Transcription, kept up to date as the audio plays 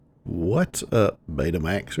What's up,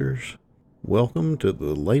 Betamaxers? Welcome to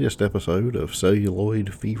the latest episode of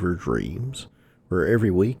Celluloid Fever Dreams, where every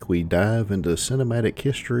week we dive into cinematic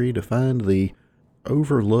history to find the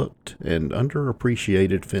overlooked and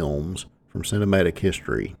underappreciated films from cinematic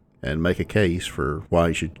history and make a case for why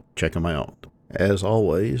you should check them out. As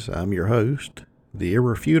always, I'm your host, the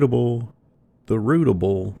irrefutable, the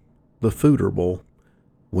rootable, the foodable,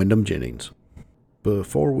 Wyndham Jennings.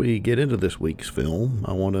 Before we get into this week's film,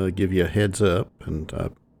 I want to give you a heads up and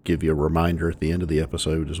give you a reminder at the end of the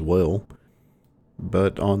episode as well.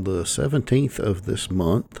 But on the 17th of this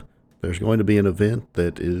month, there's going to be an event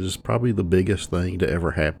that is probably the biggest thing to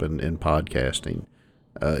ever happen in podcasting.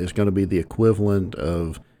 It's going to be the equivalent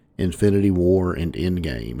of Infinity War and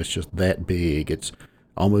Endgame. It's just that big. It's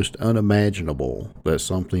almost unimaginable that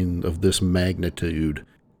something of this magnitude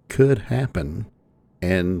could happen.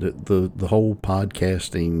 And the whole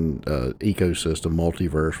podcasting ecosystem,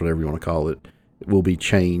 multiverse, whatever you want to call it, will be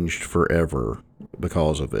changed forever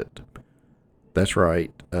because of it. That's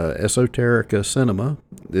right. Esoterica Cinema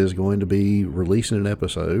is going to be releasing an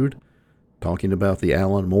episode talking about the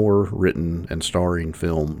Alan Moore written and starring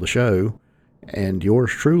film, The Show, and yours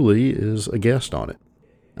truly is a guest on it.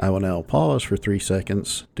 I will now pause for 3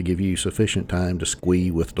 seconds to give you sufficient time to squee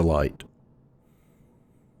with delight.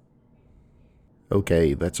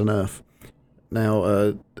 Okay, that's enough. Now,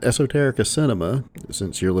 Esoterica Cinema,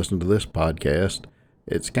 since you're listening to this podcast,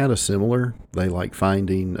 it's kind of similar. They like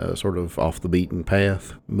finding sort of off the beaten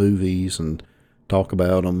path movies and talk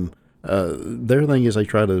about them. Their thing is they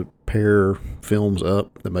try to pair films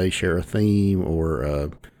up that may share a theme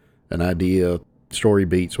or an idea, story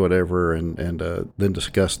beats, whatever, and then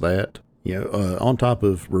discuss that. On top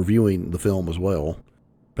of reviewing the film as well.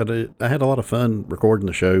 But I had a lot of fun recording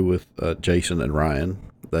the show with Jason and Ryan.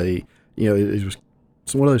 It was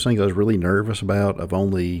one of those things I was really nervous about. I've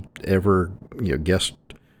only ever, been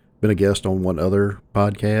a guest on one other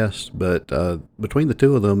podcast, but between the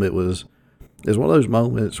two of them, it was one of those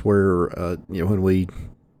moments where, when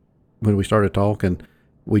we started talking,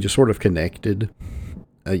 we just sort of connected.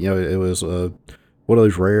 It was one of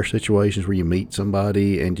those rare situations where you meet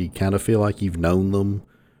somebody and you kind of feel like you've known them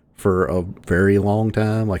for a very long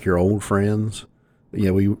time, like your old friends.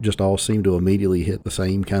 We just all seem to immediately hit the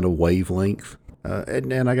same kind of wavelength.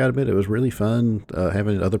 And I gotta admit, it was really fun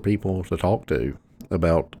having other people to talk to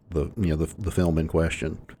about the film in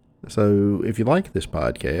question. So if you like this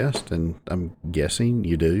podcast, and I'm guessing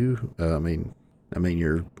you do, I mean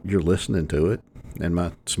you're listening to it and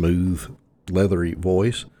my smooth, leathery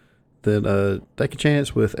voice, then take a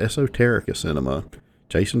chance with Esoterica Cinema,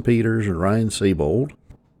 Jason Peters and Ryan Seabold.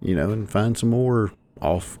 And find some more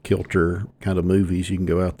off-kilter kind of movies you can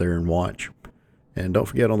go out there and watch. And don't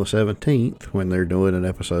forget on the 17th, when they're doing an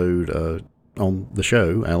episode on The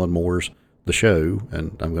Show, Alan Moore's The Show,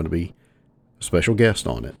 and I'm going to be a special guest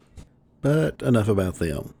on it. But enough about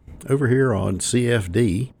them. Over here on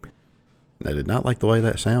CFD, I did not like the way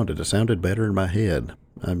that sounded. It sounded better in my head.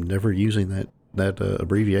 I'm never using that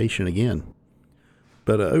abbreviation again.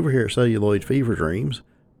 But over here at Celluloid Fever Dreams,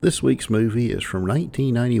 this week's movie is from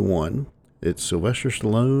 1991. It's Sylvester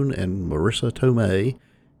Stallone and Marissa Tomei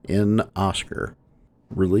in Oscar.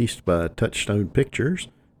 Released by Touchstone Pictures,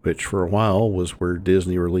 which for a while was where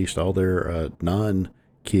Disney released all their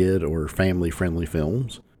non-kid or family-friendly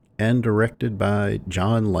films. And directed by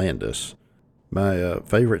John Landis. My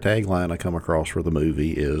favorite tagline I come across for the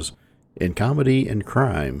movie is, "In comedy and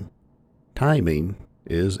crime, timing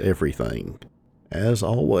is everything." As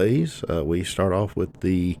always, we start off with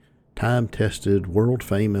the time-tested,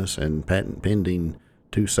 world-famous, and patent-pending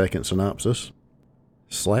 2-second synopsis.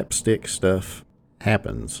 Slapstick stuff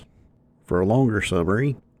happens. For a longer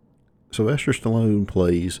summary, Sylvester Stallone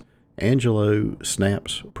plays Angelo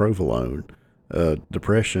Snaps Provolone, a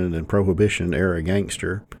Depression and Prohibition-era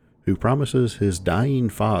gangster who promises his dying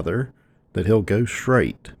father that he'll go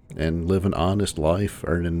straight and live an honest life,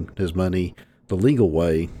 earning his money the legal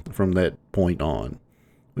way from that point on.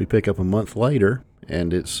 We pick up a month later,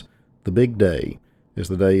 and it's the big day. It's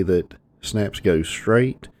the day that Snaps goes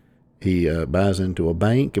straight. He buys into a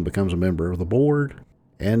bank and becomes a member of the board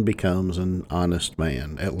and becomes an honest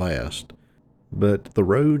man at last. But the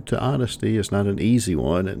road to honesty is not an easy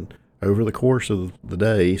one, and over the course of the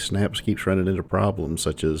day, Snaps keeps running into problems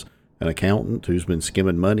such as an accountant who's been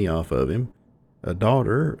skimming money off of him, a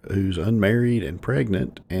daughter who's unmarried and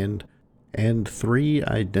pregnant, and 3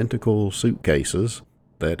 identical suitcases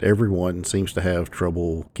that everyone seems to have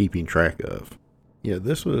trouble keeping track of.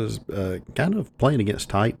 This was kind of playing against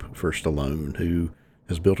type for Stallone, who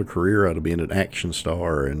has built a career out of being an action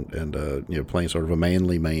star and playing sort of a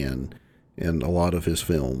manly man in a lot of his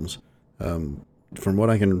films. From what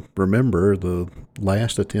I can remember, the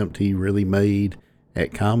last attempt he really made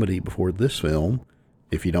at comedy before this film,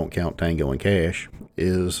 if you don't count Tango and Cash,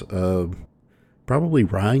 is probably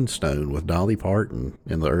Rhinestone with Dolly Parton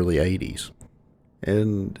in the early 80s.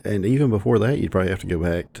 And even before that, you'd probably have to go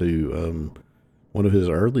back to one of his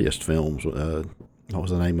earliest films. What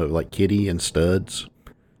was the name of it? Like Kitty and Studs.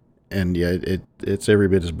 And yeah, it's every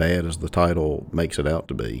bit as bad as the title makes it out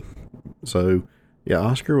to be. So yeah,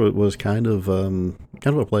 Oscar was kind of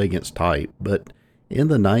a play against type. But in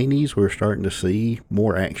the 90s, we're starting to see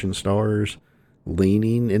more action stars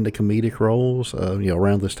leaning into comedic roles.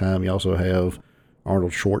 Around this time, you also have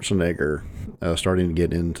Arnold Schwarzenegger starting to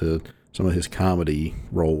get into some of his comedy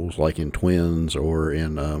roles, like in Twins or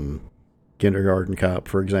in Kindergarten Cop,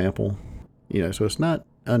 for example. So it's not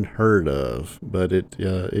unheard of, but it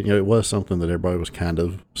was something that everybody was kind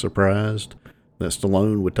of surprised that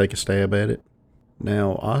Stallone would take a stab at it.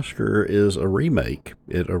 Now, Oscar is a remake.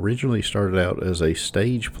 It originally started out as a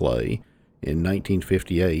stage play in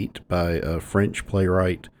 1958 by a French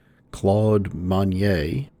playwright, Claude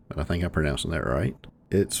Meunier. I think I'm pronouncing that right.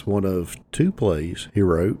 It's one of two plays he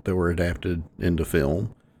wrote that were adapted into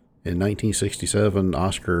film. In 1967,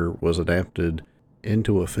 Oscar was adapted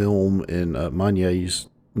into a film in Meunier's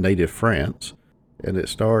native France, and it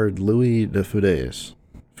starred Louis de Funès.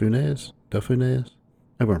 I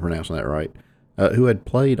hope I'm pronouncing that right. Who had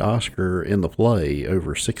played Oscar in the play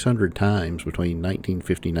over 600 times between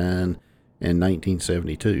 1959 and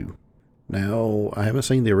 1972. Now, I haven't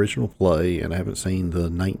seen the original play, and I haven't seen the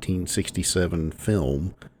 1967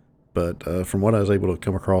 film, but from what I was able to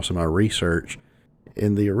come across in my research,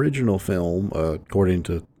 in the original film, according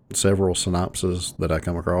to several synopses that I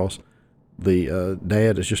come across, the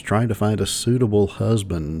dad is just trying to find a suitable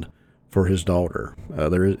husband for his daughter.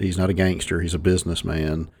 He's not a gangster, he's a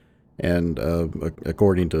businessman, and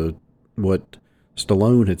according to what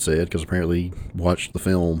Stallone had said, because apparently he watched the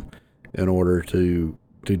film in order to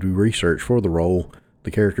do research for the role,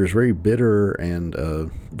 the character is very bitter and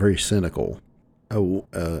very cynical.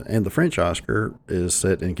 And the French Oscar is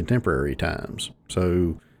set in contemporary times,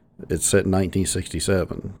 so it's set in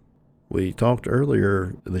 1967. We talked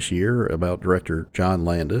earlier this year about director John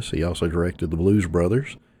Landis. He also directed The Blues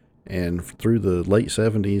Brothers, and through the late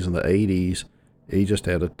 70s and the 80s, he just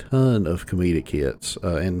had a ton of comedic hits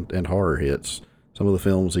and horror hits. Some of the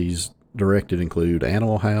films he's directed include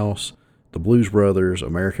Animal House, The Blues Brothers,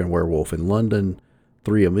 American Werewolf in London,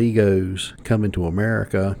 Three Amigos, Coming to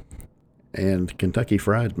America, and Kentucky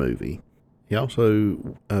Fried Movie. He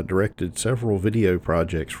also directed several video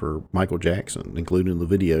projects for Michael Jackson, including the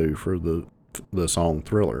video for the song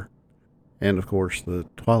Thriller. And of course, the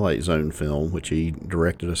Twilight Zone film, which he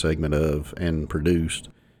directed a segment of and produced,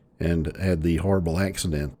 and had the horrible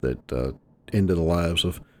accident that ended the lives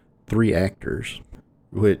of 3 actors,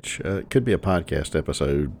 which could be a podcast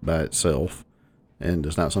episode by itself, and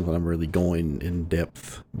it's not something I'm really going in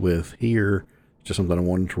depth with here. It's just something I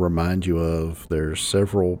wanted to remind you of. There's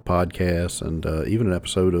several podcasts and even an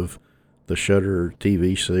episode of the Shudder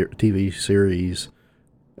TV series,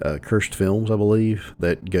 Cursed Films, I believe,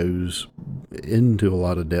 that goes into a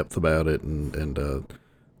lot of depth about it and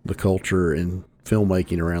the culture and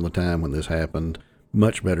filmmaking around the time when this happened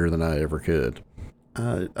much better than I ever could.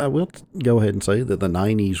 I will go ahead and say that the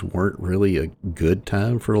 90s weren't really a good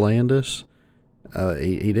time for Landis.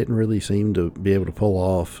 He didn't really seem to be able to pull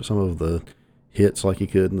off some of the hits like he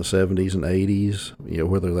could in the 70s and 80s,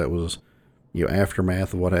 whether that was,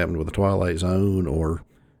 aftermath of what happened with the Twilight Zone or,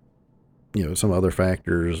 some other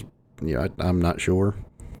factors, I'm not sure.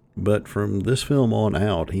 But from this film on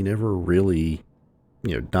out, he never really,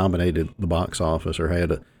 dominated the box office or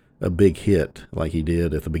had a big hit like he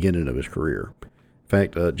did at the beginning of his career. In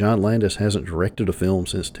fact, John Landis hasn't directed a film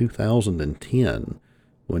since 2010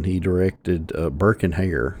 when he directed Burke and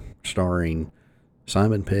Hare, starring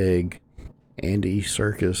Simon Pegg, Andy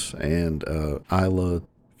Serkis, and Isla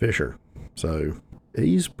Fisher. So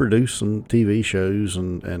he's produced some TV shows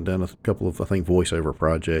and done a couple of, I think, voiceover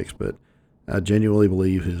projects, but I genuinely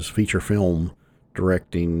believe his feature film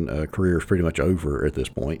directing career is pretty much over at this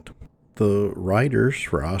point. The writers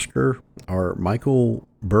for Oscar are Michael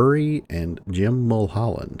Burry and Jim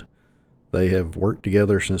Mulholland. They have worked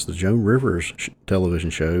together since the Joan Rivers television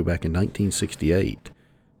show back in 1968,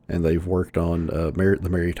 and they've worked on the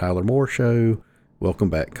Mary Tyler Moore Show, Welcome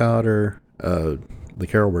Back, Kotter, the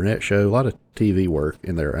Carol Burnett Show, a lot of TV work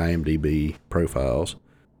in their IMDb profiles.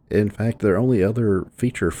 In fact, their only other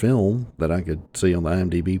feature film that I could see on the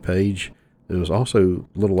IMDb page, it was also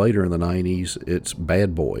a little later in the 90s, it's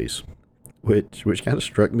Bad Boys. which kind of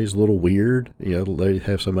struck me as a little weird. They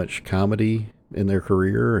have so much comedy in their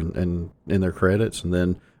career and in their credits, and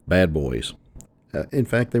then Bad Boys. In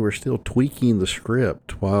fact, they were still tweaking the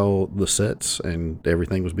script while the sets and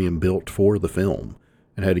everything was being built for the film,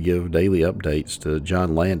 and had to give daily updates to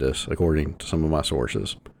John Landis, according to some of my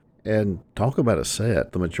sources. And talk about a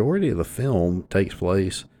set. The majority of the film takes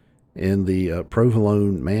place in the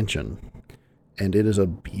Provolone Mansion, and it is a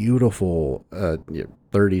beautiful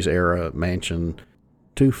 30s era mansion,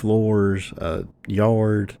 2 floors,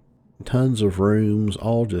 yard, tons of rooms,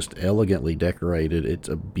 all just elegantly decorated. It's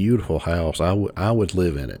a beautiful house. I would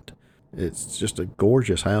live in it. It's just a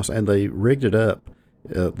gorgeous house, and they rigged it up.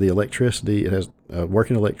 The electricity, it has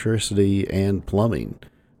working electricity and plumbing,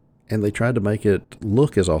 and they tried to make it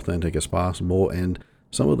look as authentic as possible, and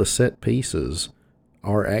some of the set pieces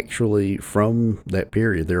are actually from that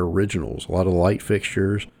period. They're originals. A lot of the light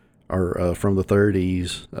fixtures are from the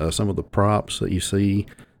 30s. Some of the props that you see,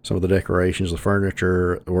 some of the decorations, the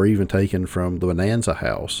furniture, were even taken from the Bonanza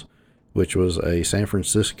House, which was a San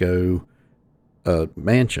Francisco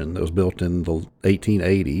mansion that was built in the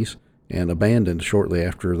 1880s and abandoned shortly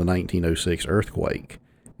after the 1906 earthquake.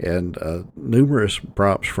 And numerous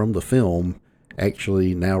props from the film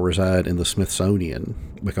actually now reside in the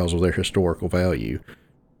Smithsonian because of their historical value.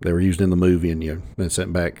 They were used in the movie and then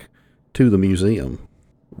sent back to the museum.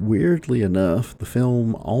 Weirdly enough, the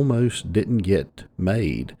film almost didn't get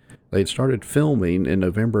made. They'd started filming in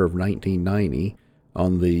November of 1990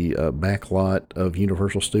 on the back lot of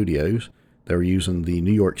Universal Studios. They were using the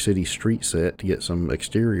New York City street set to get some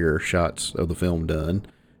exterior shots of the film done,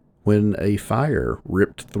 when a fire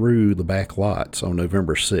ripped through the back lots on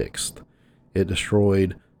November 6th. It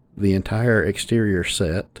destroyed the entire exterior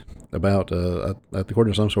set. About,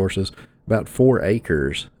 according to some sources, about 4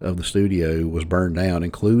 acres of the studio was burned down,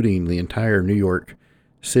 including the entire New York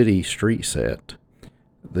City street set,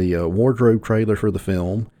 the wardrobe trailer for the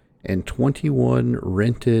film, and 21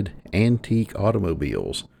 rented antique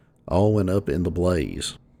automobiles all went up in the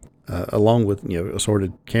blaze, along with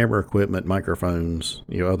assorted camera equipment, microphones,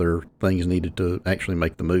 other things needed to actually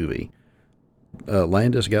make the movie.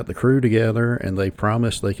 Landis got the crew together, and they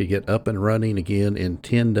promised they could get up and running again in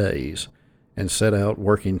 10 days, and set out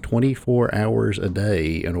working 24 hours a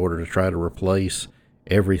day in order to try to replace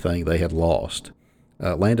everything they had lost.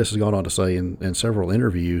 Landis has gone on to say in several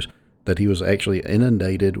interviews that he was actually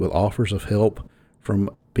inundated with offers of help from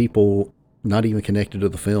people not even connected to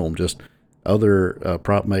the film, just other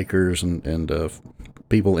prop makers and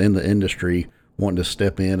people in the industry wanting to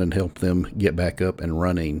step in and help them get back up and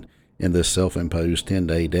running in this self-imposed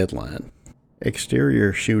 10-day deadline.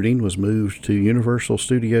 Exterior shooting was moved to Universal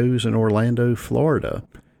Studios in Orlando, Florida,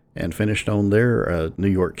 and finished on their New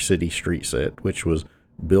York City street set, which was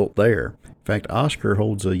built there. In fact, Oscar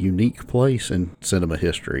holds a unique place in cinema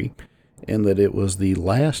history in that it was the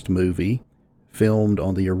last movie filmed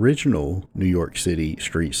on the original New York City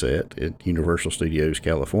street set at Universal Studios,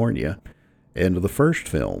 California, and the first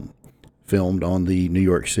film filmed on the New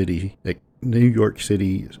York City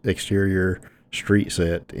exterior street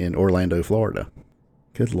set in Orlando, Florida.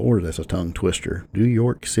 Good Lord, that's a tongue twister. New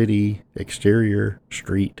York City exterior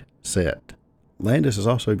street set. Landis has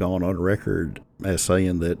also gone on record as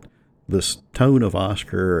saying that this tone of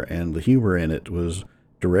Oscar and the humor in it was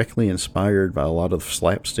directly inspired by a lot of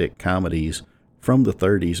slapstick comedies from the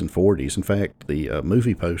 30s and 40s. In fact, the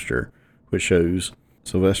movie poster, which shows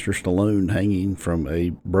Sylvester Stallone hanging from a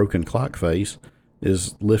broken clock face,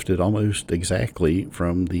 is lifted almost exactly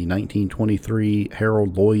from the 1923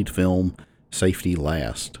 Harold Lloyd film Safety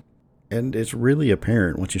Last. And it's really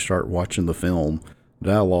apparent once you start watching the film.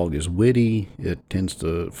 Dialogue is witty, it tends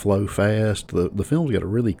to flow fast. The film's got a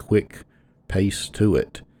really quick pace to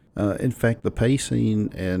it. In fact, the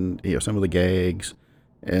pacing and some of the gags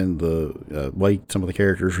and the way some of the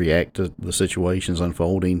characters react to the situations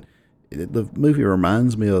unfolding, the movie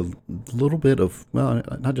reminds me a little bit of, well,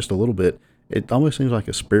 not just a little bit, it almost seems like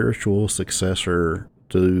a spiritual successor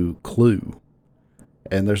to Clue.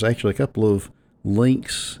 And there's actually a couple of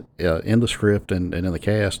links in the script and in the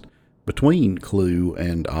cast between Clue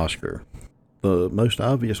and Oscar. The most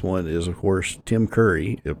obvious one is, of course, Tim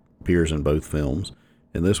Curry. It appears in both films.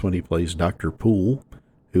 In this one, he plays Dr. Poole,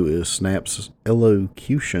 who is Snap's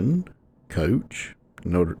elocution coach.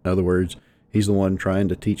 In other words, he's the one trying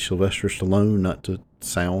to teach Sylvester Stallone not to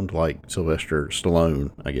sound like Sylvester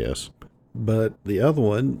Stallone, I guess. But the other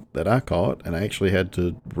one that I caught, and I actually had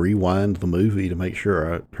to rewind the movie to make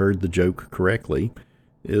sure I heard the joke correctly,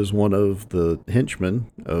 is one of the henchmen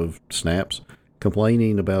of Snaps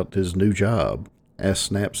complaining about his new job, as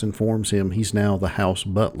Snaps informs him he's now the house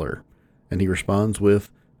butler. And he responds with,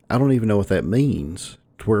 I don't even know what that means.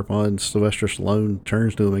 To whereupon Sylvester Stallone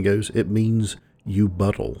turns to him and goes, "It means you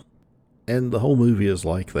buttle." And the whole movie is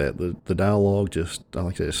like that. The dialogue just,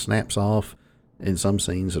 like I said, snaps off in some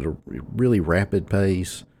scenes at a really rapid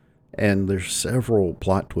pace. And there's several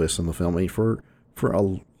plot twists in the film. I mean, for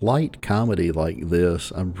a light comedy like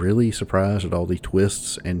this, I'm really surprised at all the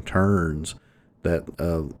twists and turns that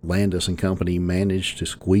Landis and company managed to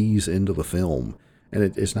squeeze into the film. And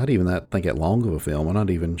it's not even that, I think, that long of a film. I'm not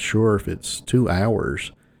even sure if it's 2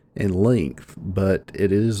 hours in length, but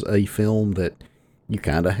it is a film that you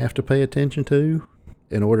kind of have to pay attention to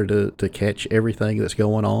in order to catch everything that's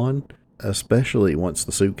going on, especially once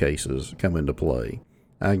the suitcases come into play.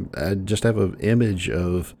 I just have an image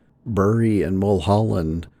of Burry and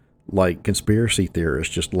Mulholland like conspiracy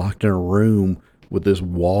theorists just locked in a room with this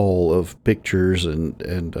wall of pictures and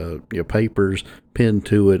papers pinned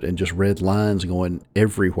to it and just red lines going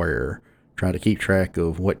everywhere, trying to keep track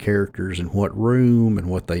of what characters in what room and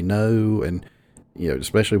what they know, and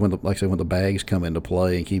especially when like I said, when the bags come into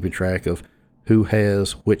play, and keeping track of who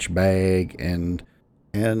has which bag, and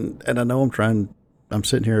I know I'm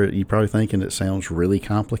sitting here, you're probably thinking it sounds really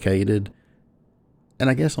complicated, and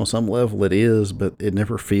I guess on some level it is, but it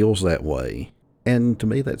never feels that way. And to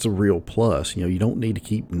me, that's a real plus. You don't need to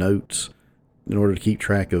keep notes in order to keep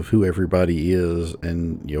track of who everybody is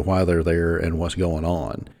and why they're there and what's going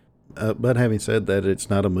on. But having said that, it's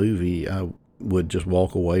not a movie I would just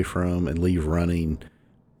walk away from and leave running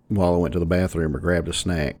while I went to the bathroom or grabbed a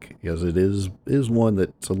snack, because it is one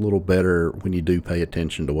that's a little better when you do pay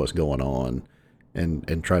attention to what's going on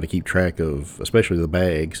and try to keep track of, especially the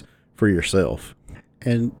bags, for yourself.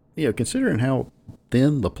 And, considering how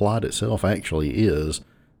thin the plot itself actually is,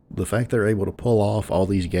 the fact they're able to pull off all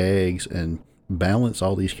these gags and balance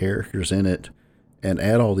all these characters in it and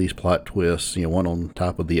add all these plot twists, one on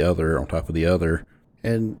top of the other,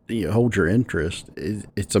 and hold your interest,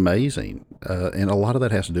 it's amazing. And a lot of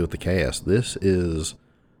that has to do with the cast. This is,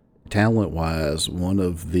 talent-wise, one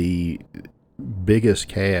of the biggest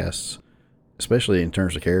casts, especially in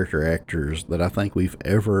terms of character actors, that I think we've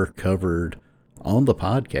ever covered on the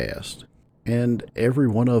podcast. And every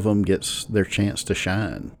one of them gets their chance to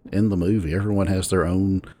shine in the movie. Everyone has their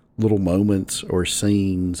own little moments or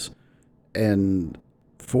scenes. And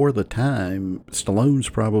for the time, Stallone's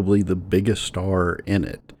probably the biggest star in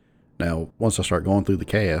it. Now, once I start going through the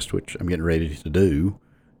cast, which I'm getting ready to do,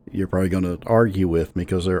 you're probably going to argue with me,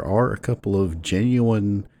 because there are a couple of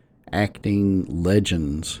genuine acting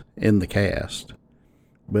legends in the cast.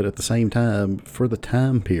 But at the same time, for the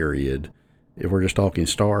time period, if we're just talking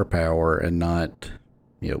star power and not,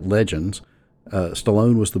 legends,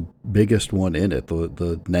 Stallone was the biggest one in it,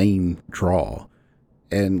 the name draw.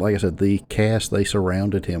 And like I said, the cast they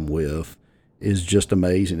surrounded him with is just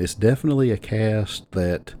amazing. It's definitely a cast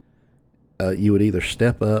that you would either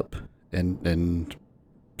step up and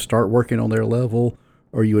start working on their level,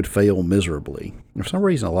 or you would fail miserably. For some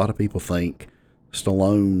reason, a lot of people think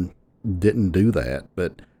Stallone didn't do that,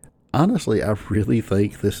 but honestly, I really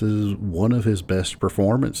think this is one of his best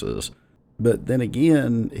performances. But then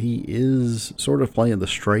again, he is sort of playing the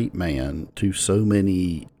straight man to so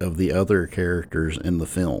many of the other characters in the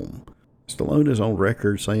film. Stallone is on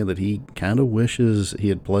record saying that he kind of wishes he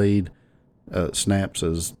had played Snaps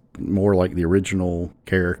as more like the original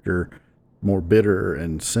character, more bitter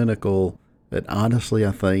and cynical. But honestly,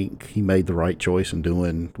 I think he made the right choice in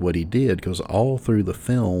doing what he did, because all through the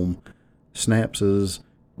film, Snaps is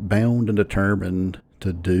bound and determined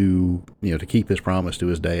to do, to keep his promise to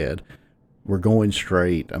his dad. We're going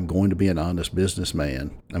straight. I'm going to be an honest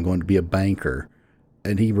businessman. I'm going to be a banker.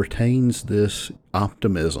 And he retains this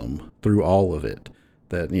optimism through all of it,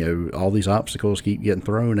 that, all these obstacles keep getting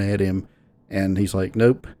thrown at him. And he's like,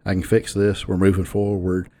 nope, I can fix this. We're moving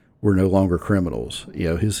forward. We're no longer criminals.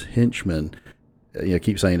 His henchmen,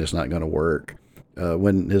 keep saying it's not going to work.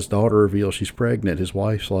 When his daughter reveals she's pregnant, his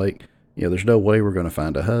wife's like, there's no way we're going to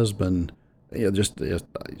find a husband. Just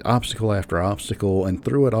obstacle after obstacle. And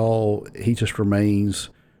through it all, he just remains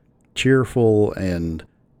cheerful and,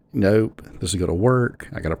 nope, this is going to work.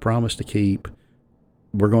 I got a promise to keep.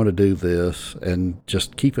 We're going to do this, and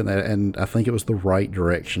just keeping that. And I think it was the right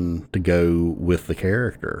direction to go with the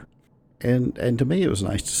character. And to me, it was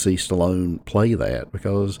nice to see Stallone play that,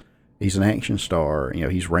 because he's an action star.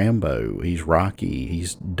 He's Rambo, he's Rocky.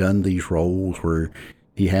 He's done these roles where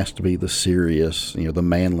he has to be the serious, the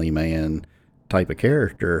manly man type of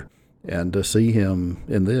character. And to see him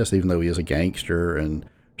in this, even though he is a gangster, and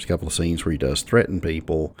there's a couple of scenes where he does threaten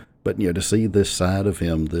people, but, to see this side of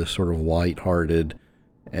him, this sort of lighthearted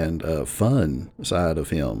and fun side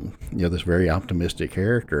of him, this very optimistic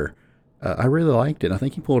character, I really liked it. I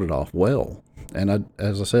think he pulled it off well. And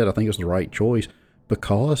as I said, I think it was the right choice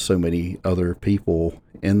because so many other people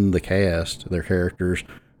in the cast, their characters,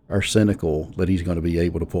 are cynical that he's going to be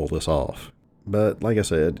able to pull this off. But like I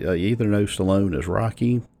said, you either know Stallone as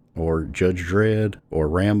Rocky or Judge Dredd or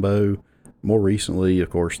Rambo. More recently, of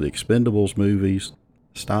course, the Expendables movies,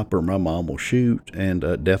 Stop or My Mom Will Shoot,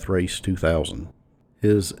 and Death Race 2000.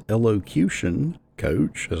 His elocution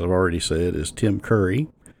coach, as I've already said, is Tim Curry,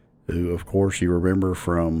 who, of course, you remember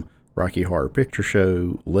from Rocky Horror Picture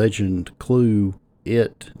Show, Legend, Clue,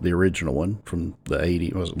 It, the original one from the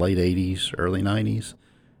late 80s, early 90s,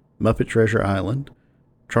 Muppet Treasure Island,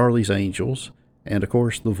 Charlie's Angels, and of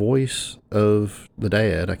course the voice of the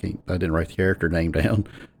dad. I didn't write the character name down.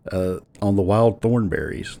 On the Wild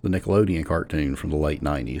Thornberrys, the Nickelodeon cartoon from the late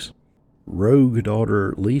 90s. Rogue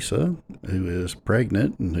daughter Lisa, who is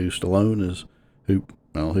pregnant and who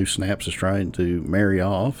Snaps is trying to marry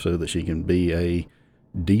off so that she can be a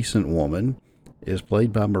decent woman, is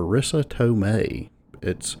played by Marissa Tomei.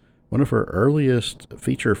 It's one of her earliest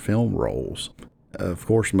feature film roles. Of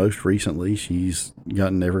course, most recently, she's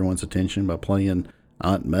gotten everyone's attention by playing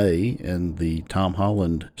Aunt May in the Tom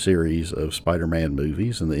Holland series of Spider-Man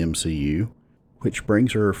movies in the MCU, which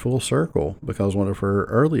brings her full circle because one of her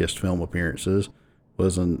earliest film appearances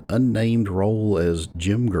was an unnamed role as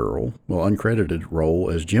uncredited role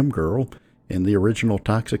as Gym Girl in the original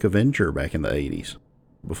Toxic Avenger back in the 80s.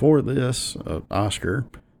 Before this, Oscar,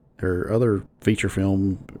 her other feature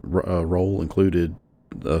film role included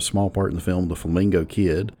a small part in the film The Flamingo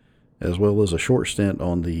Kid, as well as a short stint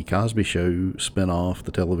on the Cosby Show spin-off,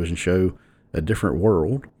 the television show A Different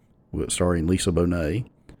World, starring Lisa Bonet.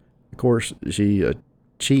 Of course, she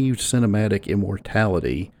achieved cinematic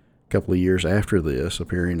immortality a couple of years after this,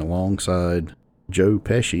 appearing alongside Joe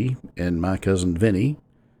Pesci in My Cousin Vinny.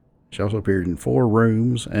 She also appeared in Four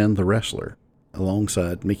Rooms and The Wrestler,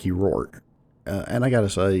 alongside Mickey Rourke. And I gotta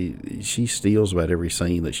say, she steals about every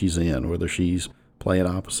scene that she's in, whether she's playing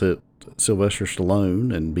opposite Sylvester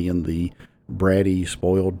Stallone and being the bratty,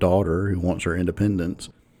 spoiled daughter who wants her independence,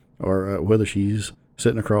 or whether she's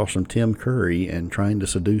sitting across from Tim Curry and trying to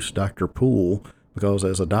seduce Dr. Poole because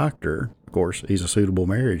as a doctor, of course, he's a suitable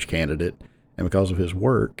marriage candidate, and because of his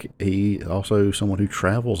work, he also someone who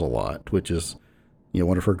travels a lot, which is,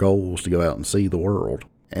 one of her goals, to go out and see the world.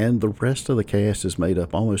 And the rest of the cast is made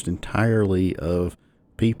up almost entirely of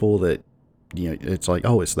people that, it's like,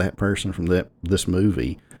 oh, it's that person from this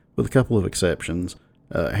movie, with a couple of exceptions.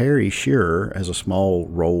 Harry Shearer has a small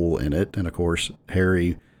role in it, and of course,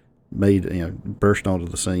 Harry burst onto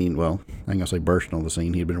the scene. Well, I'm going to say burst onto the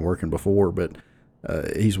scene. He'd been working before, but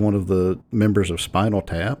he's one of the members of Spinal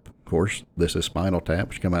Tap. Of course, this is Spinal Tap,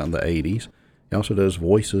 which came out in the 80s. He also does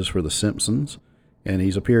voices for The Simpsons, and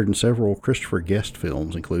he's appeared in several Christopher Guest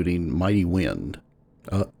films, including Mighty Wind,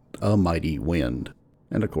 A Mighty Wind.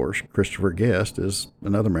 And of course, Christopher Guest is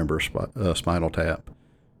another member of Spinal Tap.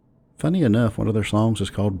 Funny enough, one of their songs is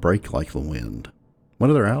called Break Like the Wind. One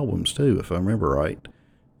of their albums, too, if I remember right.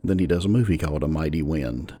 Then he does a movie called A Mighty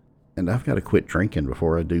Wind. And I've got to quit drinking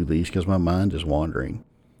before I do these because my mind is wandering.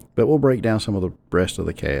 But we'll break down some of the rest of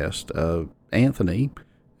the cast. Anthony,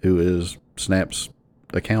 who is Snap's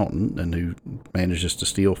accountant and who manages to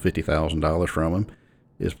steal $50,000 from him,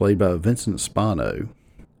 is played by Vincent Spano,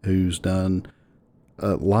 who's done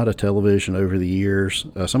a lot of television over the years.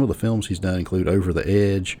 Some of the films he's done include Over the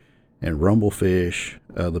Edge and Rumblefish,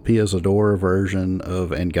 the Pia Zadora version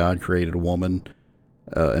of And God Created a Woman,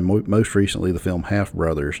 and most recently the film Half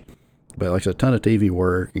Brothers. But like a ton of TV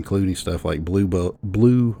work, including stuff like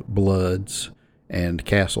Blue Bloods and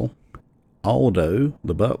Castle. Aldo,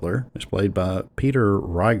 the butler, is played by Peter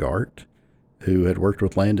Reigart, who had worked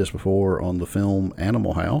with Landis before on the film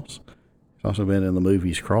Animal House. He's also been in the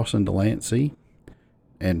movies Crossing Delancey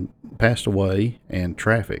and Passed Away and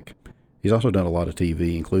Traffic. He's also done a lot of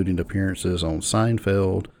TV, including appearances on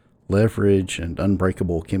Seinfeld, Leverage, and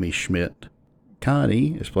Unbreakable Kimmy Schmidt.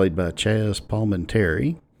 Connie is played by Chaz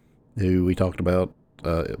Palminteri, who we talked about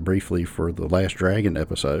briefly for the Last Dragon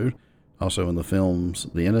episode. Also in the films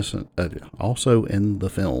Innocent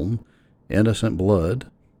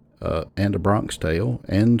Blood, and A Bronx Tale,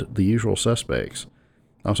 and The Usual Suspects.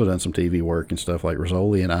 Also done some TV work and stuff like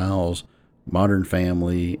Rizzoli and Isles, Modern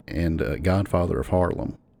Family, and Godfather of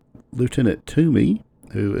Harlem. Lieutenant Toomey,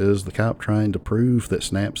 who is the cop trying to prove that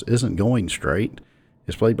Snaps isn't going straight,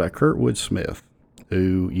 is played by Kurtwood Smith,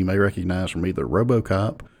 who you may recognize from either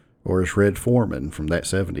RoboCop or as Red Foreman from That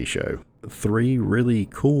 70s Show. Three really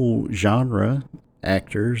cool genre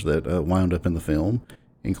actors that wound up in the film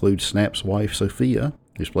include Snap's wife Sophia,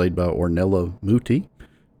 who's played by Ornella Muti,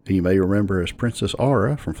 who you may remember as Princess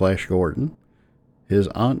Aura from Flash Gordon, his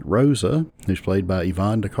Aunt Rosa, who's played by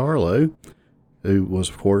Yvonne DiCarlo, who was,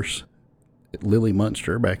 of course, Lily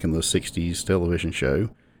Munster back in the 60s television show,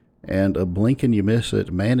 and a blink and you miss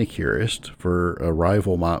it manicurist for a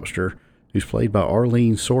rival mobster who's played by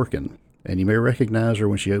Arlene Sorkin. And you may recognize her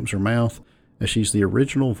when she opens her mouth, as she's the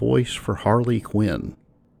original voice for Harley Quinn.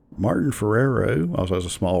 Martin Ferrero also has a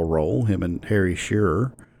small role. Him and Harry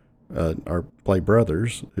Shearer play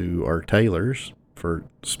brothers who are tailors for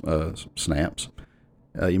Snaps.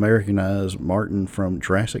 You may recognize Martin from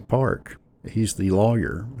Jurassic Park. He's the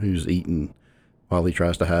lawyer who's eaten while he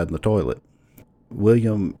tries to hide in the toilet.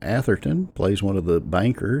 William Atherton plays one of the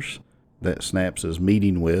bankers that Snaps is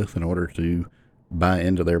meeting with in order to buy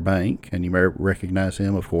into their bank, and you may recognize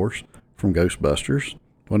him, of course, from Ghostbusters.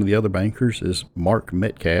 One of the other bankers is Mark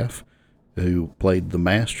Metcalf, who played the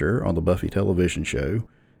Master on the Buffy television show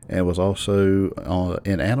and was also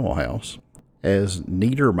in Animal House as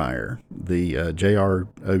Niedermeyer, the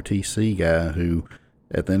JROTC guy who,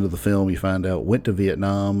 at the end of the film, you find out went to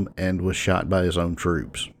Vietnam and was shot by his own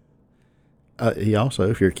troops. He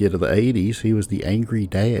also, if you're a kid of the 80s, he was the angry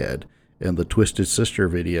dad in the Twisted Sister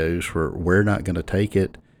videos for We're Not Gonna Take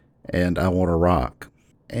It and I Want to Rock.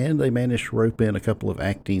 And they managed to rope in a couple of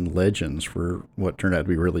acting legends for what turned out to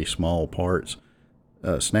be really small parts.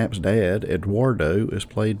 Snap's dad, Eduardo, is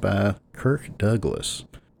played by Kirk Douglas,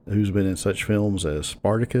 who's been in such films as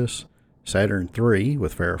Spartacus, Saturn III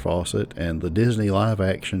with Farrah Fawcett, and the Disney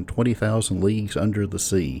live-action 20,000 Leagues Under the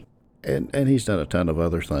Sea. And he's done a ton of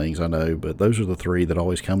other things, I know, but those are the three that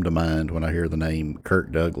always come to mind when I hear the name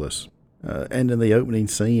Kirk Douglas. And in the opening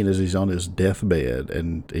scene, as he's on his deathbed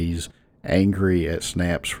and he's angry at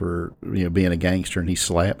Snaps for being a gangster, and he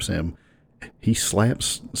slaps him. He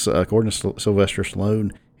slaps, according to Sylvester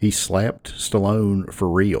Stallone, he slapped Stallone for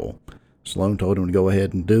real. Stallone told him to go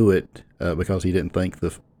ahead and do it because he didn't think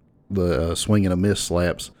the swing and a miss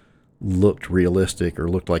slaps looked realistic or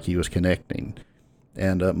looked like he was connecting.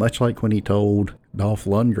 And much like when he told Dolph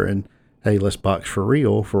Lundgren, hey, let's box for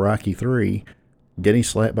real for Rocky III, getting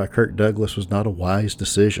slapped by Kirk Douglas was not a wise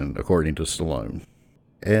decision, according to Stallone.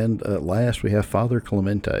 And last, we have Father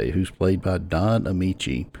Clemente, who's played by Don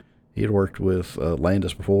Amici. He had worked with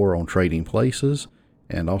Landis before on Trading Places,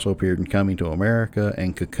 and also appeared in Coming to America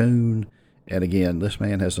and Cocoon. And again, this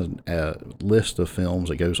man has a list of films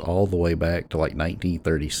that goes all the way back to like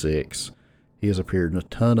 1936. He has appeared in a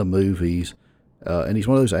ton of movies. And he's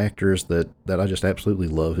one of those actors that I just absolutely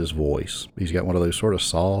love his voice. He's got one of those sort of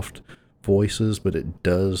soft voices, but it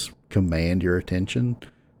does command your attention.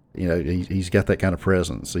 He's got that kind of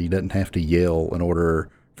presence, so he doesn't have to yell in order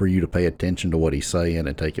for you to pay attention to what he's saying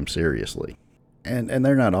and take him seriously. And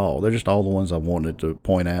they're not all. They're just all the ones I wanted to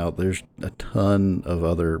point out. There's a ton of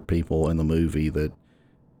other people in the movie that,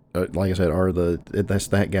 like I said, that's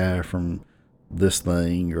that guy from this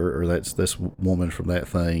thing, or that's this woman from that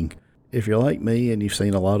thing. If you're like me and you've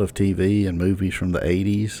seen a lot of TV and movies from the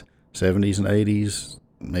 80s, 70s and 80s,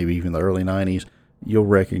 maybe even the early 90s, you'll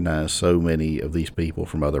recognize so many of these people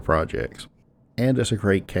from other projects. And it's a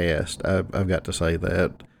great cast. I've got to say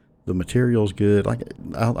that. The material's good. Like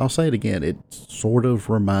I'll say it again, it sort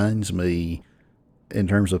of reminds me, in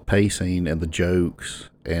terms of pacing and the jokes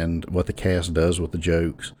and what the cast does with the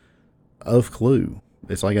jokes, of Clue.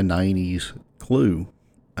 It's like a 90s Clue.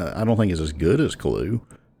 I don't think it's as good as Clue,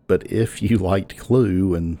 but if you liked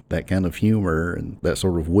Clue and that kind of humor and that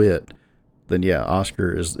sort of wit, then yeah,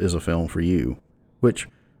 Oscar is a film for you. Which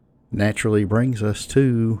naturally brings us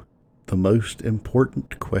to the most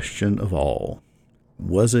important question of all.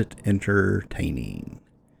 Was it entertaining?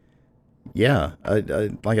 Yeah, I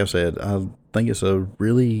like I said, I think it's a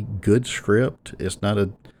really good script. It's not a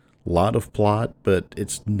lot of plot, but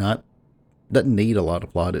doesn't need a lot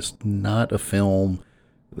of plot. It's not a film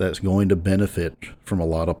that's going to benefit from a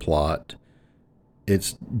lot of plot.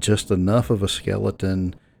 It's just enough of a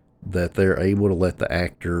skeleton that they're able to let the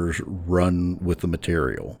actors run with the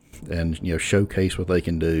material and showcase what they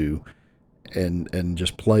can do and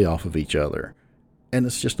just play off of each other. And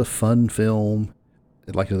it's just a fun film.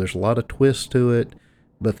 Like there's a lot of twists to it,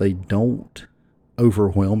 but they don't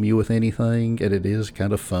overwhelm you with anything, and it is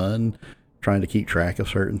kind of fun trying to keep track of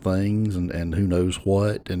certain things and who knows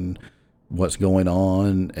what and what's going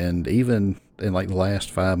on. And even in like the last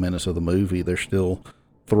 5 minutes of the movie, they're still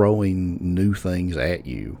throwing new things at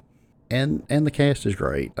you. And the cast is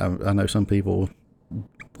great. I know some people,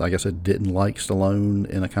 like I said, didn't like Stallone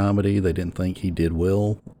in a comedy. They didn't think he did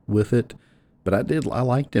well with it. But I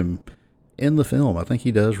liked him in the film. I think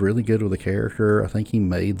he does really good with the character. I think he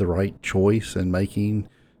made the right choice in making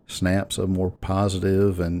Snaps a more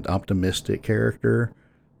positive and optimistic character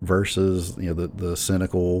versus the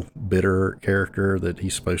cynical, bitter character that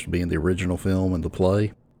he's supposed to be in the original film and the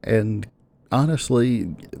play. And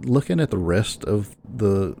honestly, looking at the rest of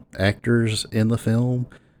the actors in the film,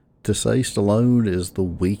 to say Stallone is the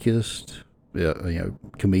weakest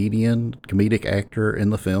comedic actor in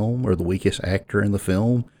the film, or the weakest actor in the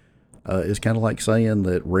film, is kind of like saying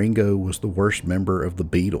that Ringo was the worst member of the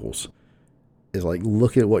Beatles. Is like,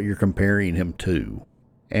 look at what you're comparing him to.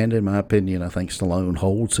 And in my opinion, I think Stallone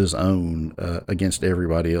holds his own against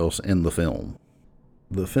everybody else in the film.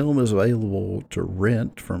 The film is available to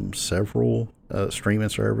rent from several streaming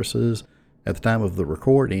services. At the time of the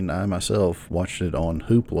recording, I myself watched it on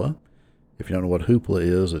Hoopla. If you don't know what Hoopla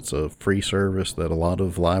is, it's a free service that a lot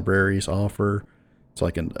of libraries offer. It's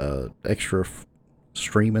like an extra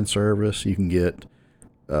streaming service. You can get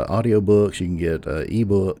audiobooks, you can get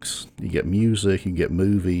ebooks, you get music, you can get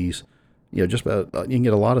movies. Just about you can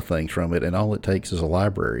get a lot of things from it, and all it takes is a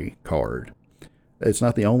library card. It's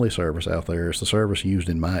not the only service out there. It's the service used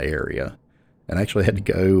in my area. And I actually had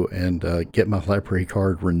to go and get my library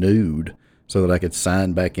card renewed so that I could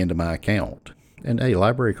sign back into my account. And hey,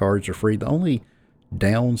 library cards are free. The only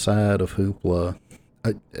downside of Hoopla,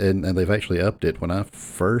 and they've actually upped it. When I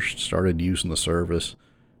first started using the service,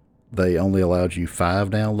 they only allowed you 5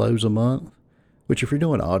 downloads a month, which if you're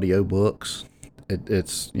doing audiobooks,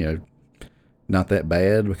 it's not that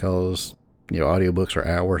bad, because audiobooks are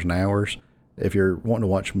hours and hours. If you're wanting to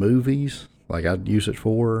watch movies, like I'd use it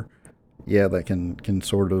for, that can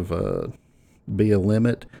sort of be a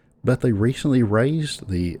limit. But they recently raised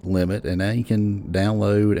the limit, and now you can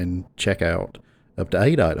download and check out up to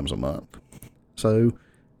 8 items a month. So,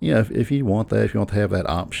 if you want that, if you want to have that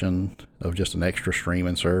option of just an extra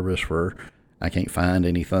streaming service where I can't find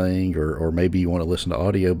anything, or maybe you want to listen to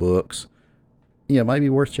audiobooks, it might be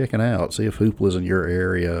worth checking out. See if Hoopla's in your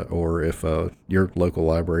area, or if your local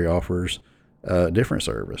library offers a different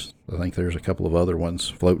service. I think there's a couple of other ones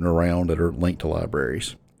floating around that are linked to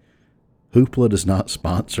libraries. Hoopla does not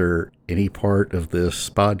sponsor any part of this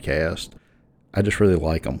podcast. I just really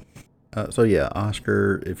like them.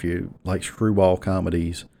 Oscar, if you like screwball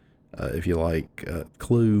comedies, if you like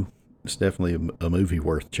Clue, it's definitely a movie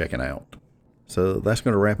worth checking out. So that's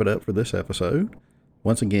going to wrap it up for this episode.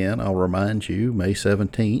 Once again, I'll remind you, May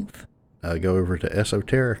 17th, go over to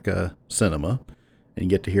Esoterica Cinema and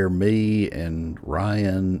get to hear me and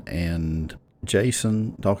Ryan and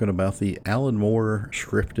Jason talking about the Alan Moore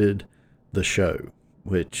scripted The Show,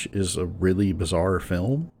 which is a really bizarre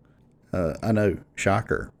film. I know,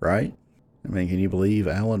 shocker, right? I mean, can you believe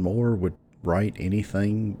Alan Moore would write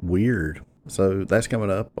anything weird? So that's coming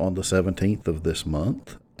up on the 17th of this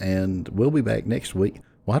month, and we'll be back next week.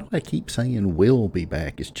 Why do I keep saying we'll be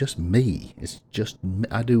back? It's just me.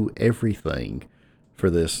 I do everything for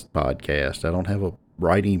this podcast. I don't have a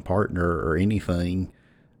writing partner or anything.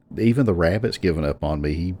 Even the rabbit's given up on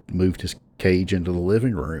me. He moved his cage into the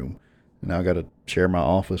living room. Now I got to share my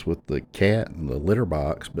office with the cat and the litter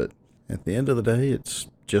box, but at the end of the day, it's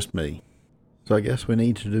just me. So I guess we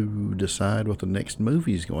need to decide what the next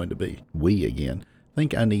movie is going to be. We again. I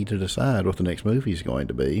think I need to decide what the next movie is going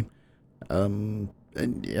to be. And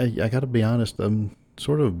I got to be honest, I'm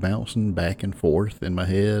sort of bouncing back and forth in my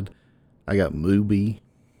head. I got Mubi,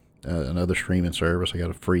 another streaming service. I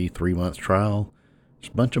got a free 3-month trial.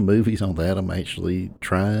 There's a bunch of movies on that I'm actually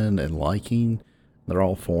trying and liking. They're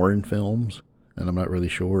all foreign films, and I'm not really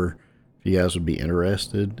sure if you guys would be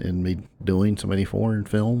interested in me doing so many foreign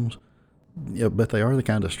films. But they are the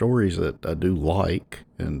kind of stories that I do like,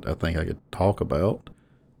 and I think I could talk about.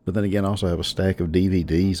 But then again, I also have a stack of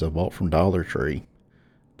DVDs I bought from Dollar Tree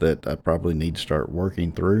that I probably need to start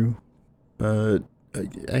working through. But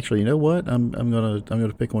actually, you know what? I'm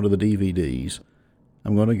gonna pick one of the DVDs.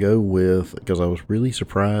 I'm gonna go with, because I was really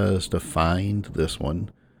surprised to find this one,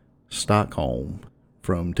 Stockholm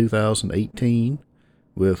from 2018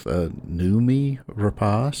 with Noomi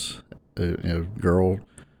Rapace, the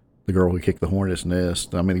girl who kicked the hornet's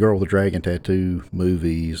nest. I mean, the girl with the dragon tattoo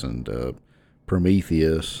movies, and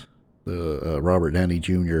Prometheus, the Robert Downey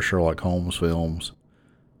Jr. Sherlock Holmes films,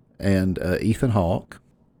 and Ethan Hawke,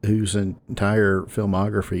 whose entire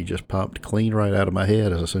filmography just popped clean right out of my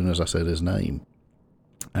head as soon as I said his name.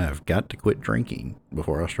 I've got to quit drinking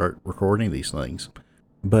before I start recording these things.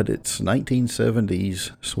 But it's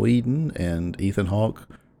 1970s Sweden, and Ethan Hawke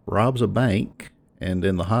robs a bank, and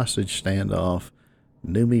in the hostage standoff,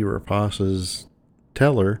 Noomi Rapace's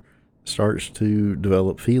teller starts to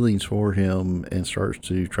develop feelings for him and starts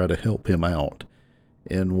to try to help him out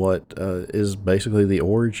in what is basically the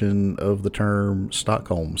origin of the term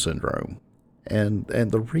Stockholm Syndrome. And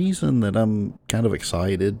the reason that I'm kind of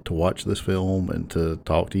excited to watch this film and to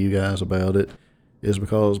talk to you guys about it is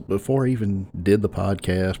because before I even did the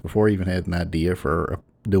podcast, before I even had an idea for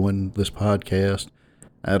doing this podcast,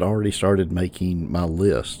 I'd already started making my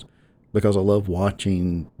list because I love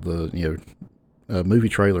watching the movie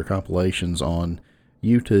trailer compilations on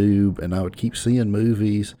YouTube, and I would keep seeing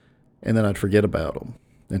movies, and then I'd forget about them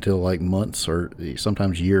until like months or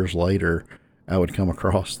sometimes years later. I would come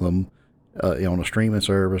across them on a streaming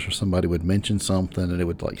service, or somebody would mention something, and it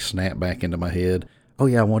would like snap back into my head. Oh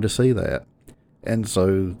yeah, I wanted to see that. And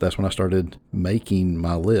so that's when I started making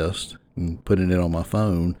my list and putting it on my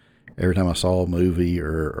phone every time I saw a movie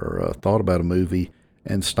or thought about a movie.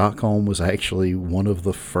 And Stockholm was actually one of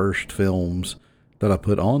the first films that I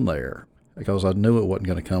put on there because I knew it wasn't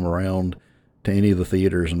going to come around to any of the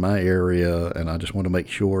theaters in my area. And I just want to make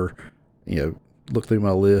sure, look through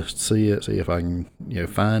my list, see if I can,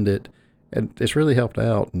 find it. And it's really helped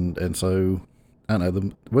out. And so, I don't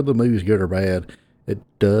know, whether the movie's good or bad, it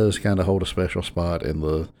does kind of hold a special spot in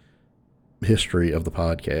the history of the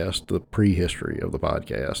podcast, the prehistory of the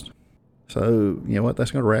podcast. So, you know what?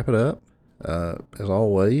 That's going to wrap it up. As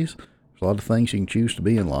always, there's a lot of things you can choose to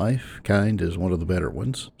be in life. Kind is one of the better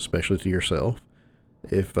ones, especially to yourself.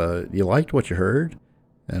 If you liked what you heard,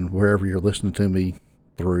 and wherever you're listening to me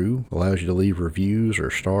through allows you to leave reviews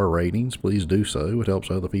or star ratings, please do so. It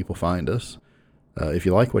helps other people find us. If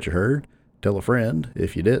you like what you heard, tell a friend.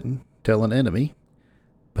 If you didn't, tell an enemy.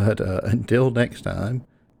 But until next time,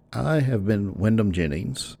 I have been Wyndham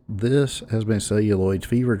Jennings. This has been Celluloid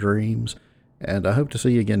Fever Dreams, and I hope to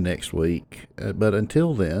see you again next week. But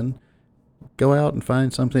until then, go out and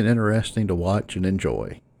find something interesting to watch and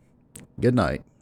enjoy. Good night.